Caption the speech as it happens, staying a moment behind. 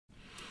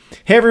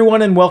Hey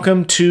everyone, and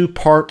welcome to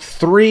part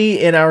 3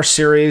 in our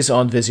series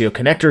on Visio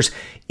connectors.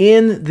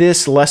 In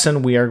this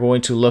lesson, we are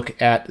going to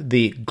look at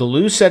the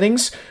glue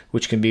settings,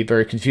 which can be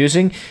very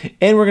confusing,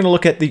 and we're going to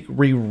look at the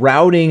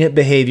rerouting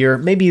behavior,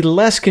 maybe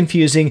less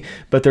confusing,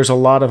 but there's a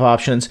lot of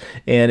options,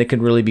 and it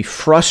can really be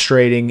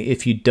frustrating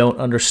if you don't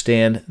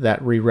understand that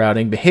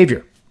rerouting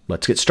behavior.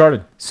 Let's get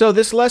started. So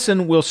this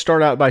lesson, we'll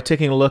start out by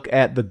taking a look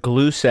at the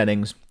glue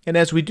settings. And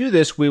as we do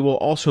this, we will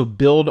also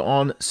build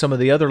on some of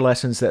the other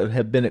lessons that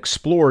have been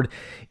explored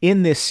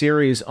in this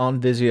series on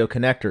Visio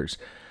connectors.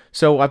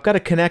 So I've got a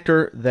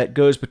connector that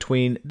goes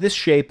between this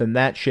shape and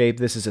that shape.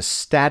 This is a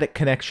static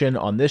connection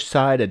on this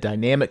side, a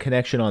dynamic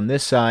connection on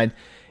this side,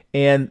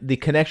 and the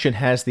connection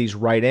has these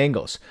right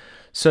angles.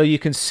 So you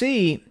can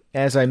see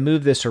as I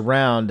move this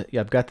around,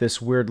 I've got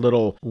this weird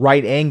little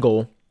right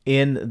angle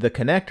in the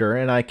connector,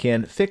 and I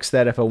can fix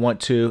that if I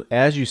want to,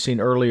 as you've seen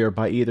earlier,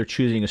 by either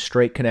choosing a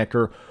straight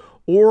connector,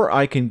 or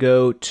I can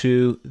go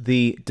to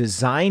the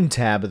Design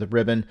tab of the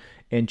ribbon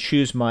and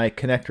choose my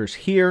connectors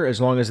here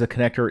as long as the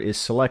connector is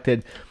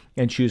selected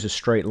and choose a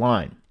straight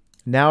line.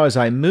 Now as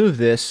I move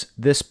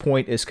this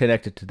point is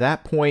connected to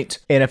that point,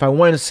 and if I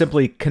want to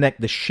simply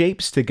connect the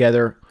shapes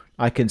together,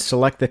 I can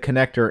select the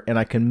connector and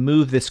I can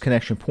move this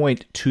connection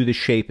point to the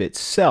shape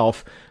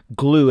itself,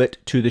 glue it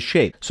to the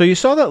shape. So you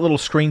saw that little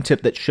screen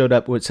tip that showed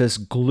up where it says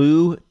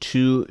glue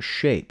to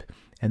shape,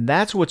 and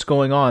that's what's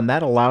going on.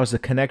 That allows the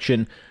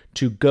connection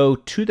to go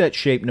to that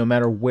shape no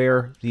matter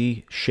where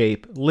the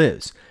shape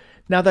lives.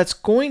 Now that's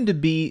going to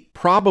be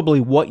probably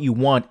what you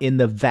want in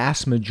the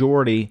vast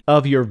majority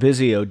of your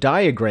Visio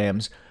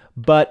diagrams,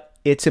 but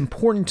it's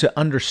important to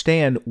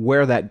understand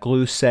where that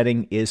glue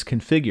setting is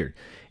configured.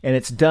 And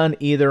it's done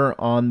either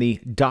on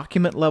the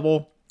document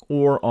level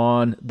or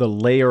on the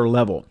layer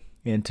level.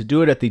 And to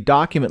do it at the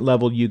document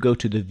level, you go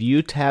to the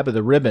View tab of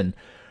the ribbon,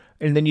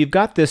 and then you've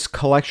got this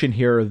collection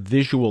here of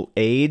visual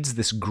aids,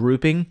 this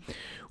grouping,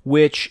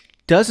 which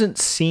doesn't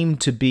seem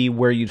to be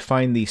where you'd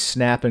find the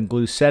snap and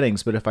glue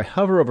settings, but if I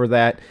hover over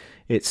that,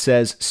 it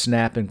says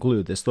snap and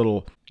glue, this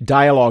little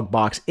dialog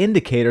box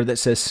indicator that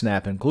says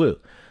snap and glue.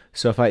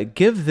 So if I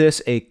give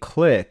this a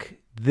click,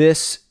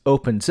 this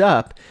opens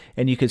up,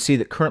 and you can see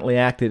that currently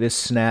active is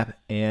snap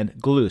and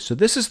glue. So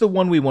this is the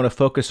one we want to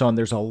focus on.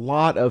 There's a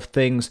lot of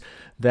things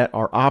that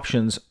are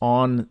options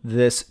on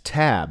this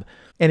tab.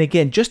 And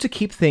again, just to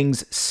keep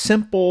things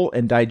simple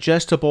and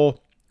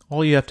digestible,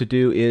 all you have to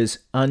do is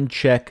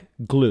uncheck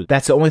glue.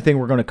 That's the only thing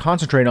we're going to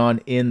concentrate on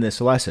in this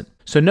lesson.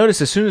 So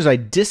notice as soon as I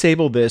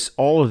disable this,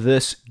 all of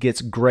this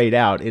gets grayed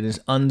out. It is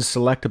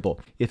unselectable.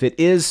 If it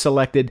is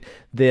selected,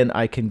 then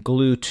I can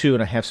glue to,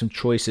 and I have some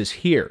choices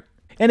here.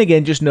 And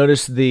again, just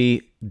notice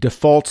the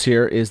defaults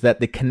here is that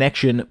the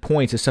connection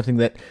points is something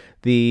that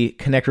the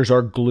connectors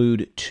are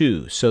glued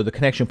to. So the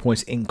connection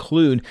points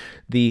include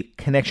the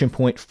connection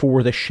point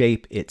for the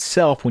shape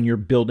itself when you're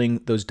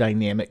building those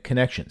dynamic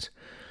connections.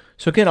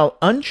 So again, I'll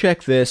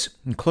uncheck this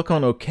and click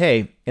on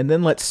OK, and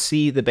then let's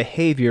see the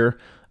behavior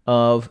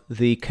of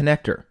the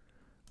connector.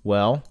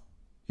 Well,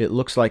 it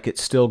looks like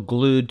it's still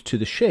glued to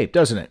the shape,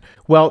 doesn't it?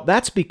 Well,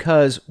 that's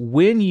because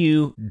when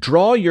you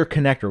draw your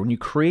connector, when you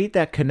create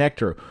that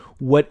connector,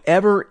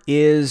 whatever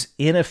is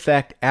in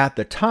effect at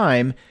the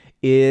time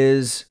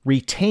is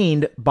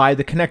retained by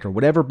the connector,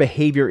 whatever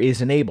behavior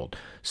is enabled.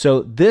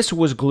 So this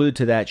was glued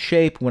to that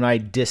shape. When I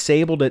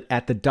disabled it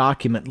at the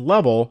document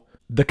level,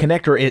 the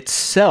connector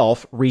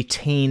itself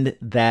retained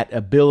that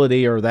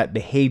ability or that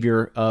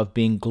behavior of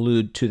being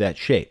glued to that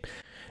shape.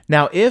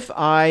 Now, if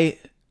I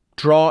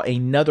draw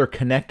another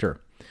connector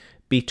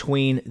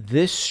between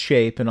this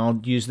shape, and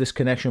I'll use this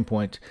connection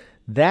point,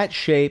 that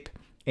shape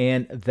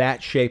and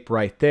that shape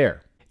right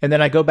there, and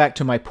then I go back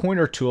to my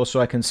pointer tool so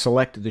I can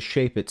select the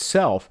shape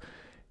itself,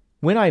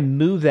 when I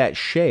move that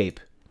shape,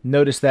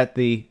 notice that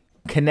the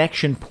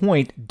connection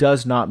point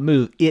does not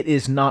move. It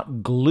is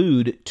not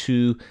glued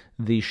to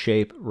the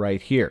shape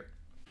right here.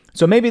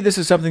 So maybe this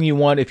is something you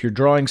want if you're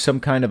drawing some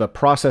kind of a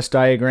process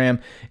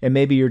diagram, and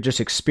maybe you're just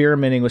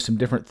experimenting with some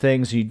different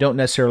things. You don't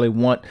necessarily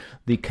want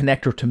the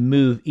connector to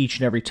move each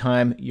and every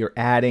time you're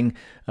adding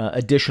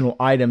additional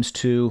items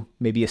to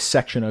maybe a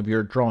section of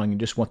your drawing. You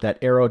just want that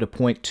arrow to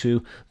point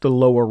to the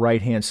lower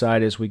right-hand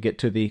side as we get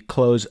to the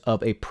close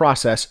of a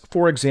process,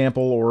 for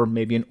example, or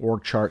maybe an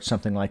org chart,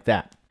 something like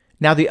that.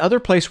 Now, the other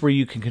place where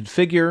you can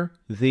configure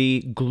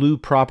the glue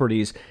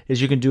properties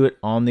is you can do it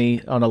on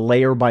a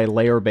layer by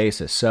layer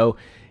basis. So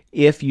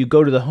if you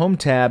go to the Home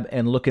tab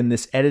and look in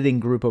this editing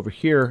group over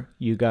here,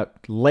 you got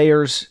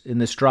layers in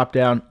this drop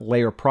down,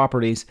 layer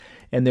properties,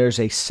 and there's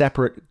a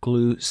separate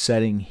glue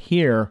setting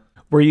here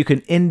where you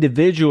can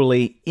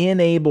individually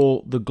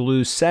enable the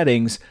glue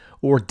settings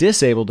or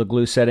disable the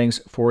glue settings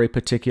for a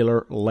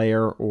particular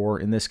layer, or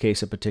in this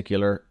case, a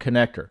particular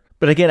connector.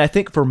 But again, I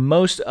think for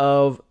most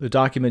of the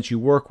documents you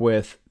work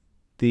with,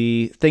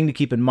 the thing to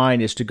keep in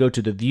mind is to go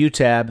to the View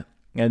tab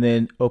and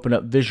then open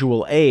up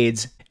Visual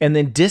Aids and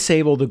then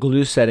disable the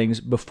glue settings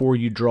before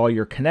you draw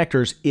your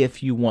connectors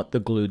if you want the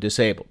glue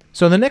disabled.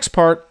 So in the next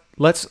part,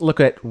 let's look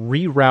at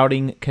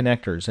rerouting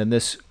connectors. And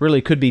this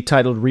really could be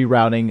titled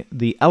rerouting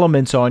the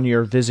elements on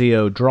your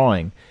Visio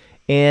drawing.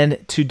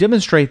 And to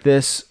demonstrate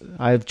this,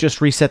 I've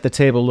just reset the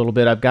table a little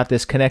bit. I've got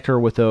this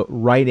connector with a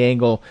right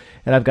angle,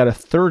 and I've got a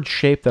third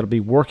shape that I'll be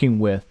working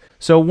with.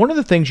 So one of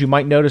the things you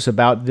might notice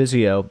about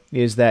Visio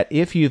is that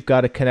if you've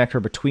got a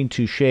connector between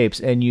two shapes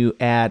and you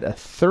add a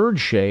third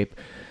shape,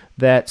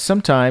 that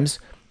sometimes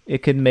it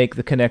can make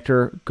the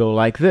connector go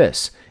like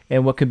this.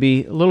 And what can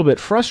be a little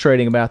bit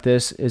frustrating about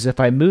this is if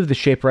I move the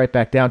shape right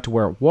back down to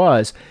where it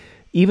was,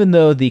 even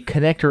though the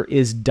connector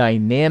is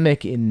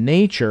dynamic in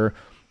nature,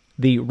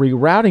 the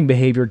rerouting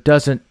behavior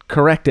doesn't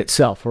correct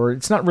itself, or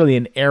it's not really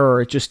an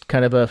error, it's just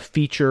kind of a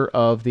feature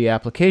of the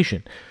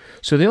application.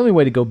 So the only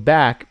way to go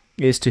back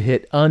is to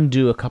hit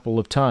undo a couple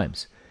of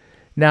times.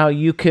 Now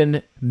you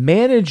can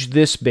manage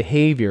this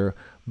behavior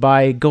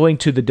by going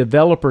to the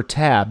developer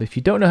tab. If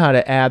you don't know how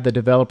to add the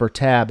developer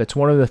tab, it's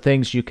one of the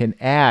things you can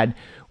add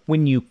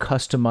when you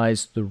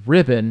customize the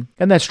ribbon,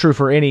 and that's true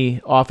for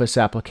any Office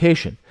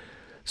application.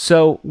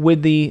 So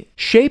when the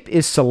shape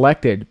is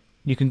selected,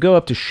 you can go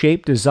up to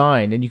Shape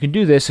Design, and you can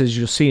do this, as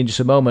you'll see in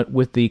just a moment,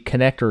 with the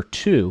connector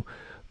too.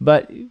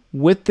 But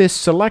with this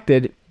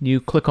selected,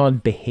 you click on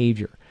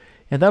Behavior,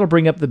 and that'll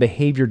bring up the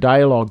Behavior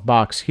dialog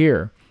box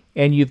here.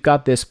 And you've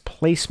got this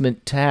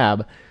Placement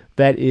tab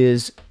that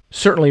is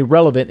certainly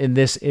relevant in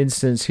this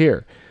instance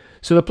here.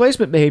 So the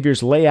placement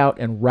behaviors layout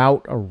and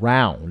route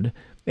around,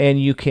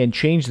 and you can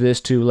change this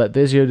to let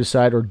Visio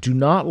decide or do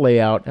not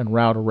layout and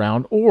route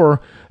around,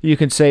 or you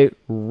can say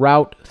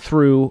route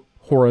through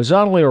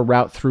horizontally or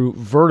route through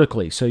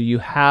vertically. So you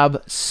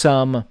have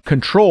some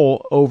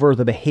control over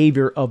the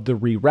behavior of the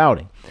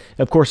rerouting.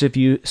 Of course, if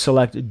you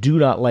select do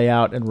not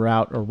layout and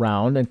route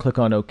around and click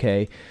on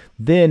OK,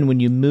 then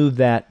when you move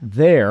that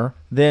there,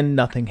 then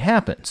nothing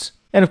happens.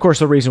 And of course,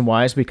 the reason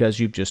why is because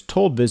you've just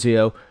told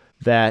Visio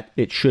that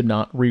it should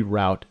not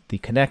reroute the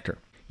connector.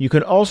 You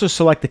can also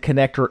select the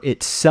connector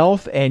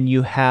itself, and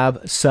you have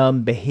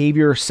some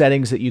behavior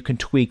settings that you can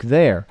tweak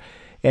there.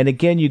 And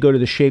again, you go to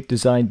the shape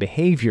design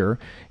behavior,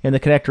 and the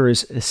connector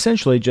is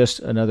essentially just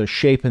another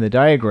shape in the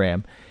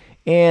diagram.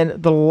 And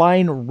the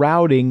line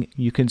routing,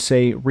 you can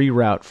say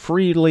reroute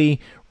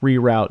freely,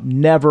 reroute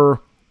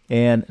never,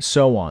 and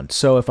so on.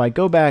 So if I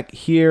go back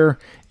here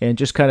and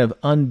just kind of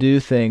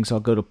undo things, I'll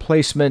go to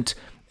placement,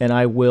 and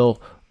I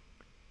will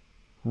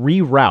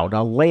reroute.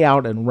 I'll lay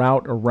out and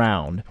route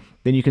around.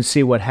 Then you can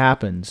see what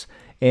happens.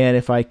 And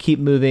if I keep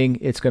moving,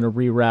 it's going to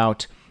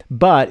reroute.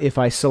 But if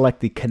I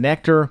select the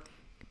connector,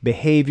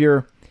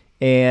 behavior,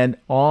 and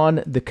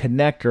on the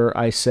connector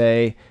I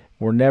say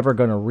we're never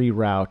going to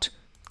reroute,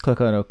 click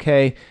on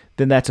OK,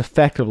 then that's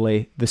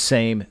effectively the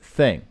same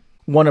thing.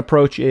 One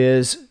approach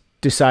is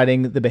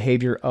deciding the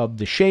behavior of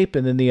the shape,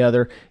 and then the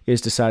other is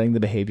deciding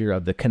the behavior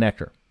of the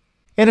connector.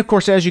 And of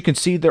course, as you can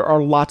see, there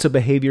are lots of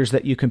behaviors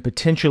that you can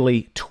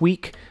potentially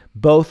tweak,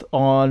 both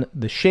on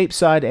the shape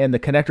side and the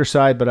connector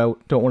side, but I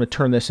don't want to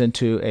turn this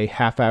into a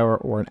half-hour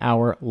or an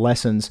hour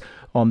lessons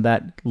on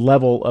that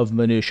level of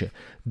minutia.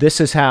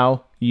 This is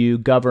how you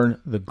govern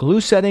the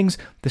glue settings.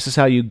 This is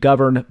how you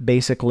govern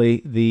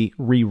basically the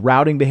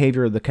rerouting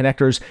behavior of the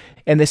connectors.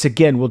 And this,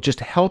 again, will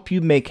just help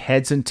you make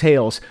heads and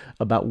tails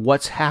about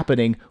what's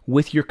happening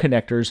with your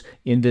connectors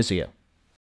in Visio.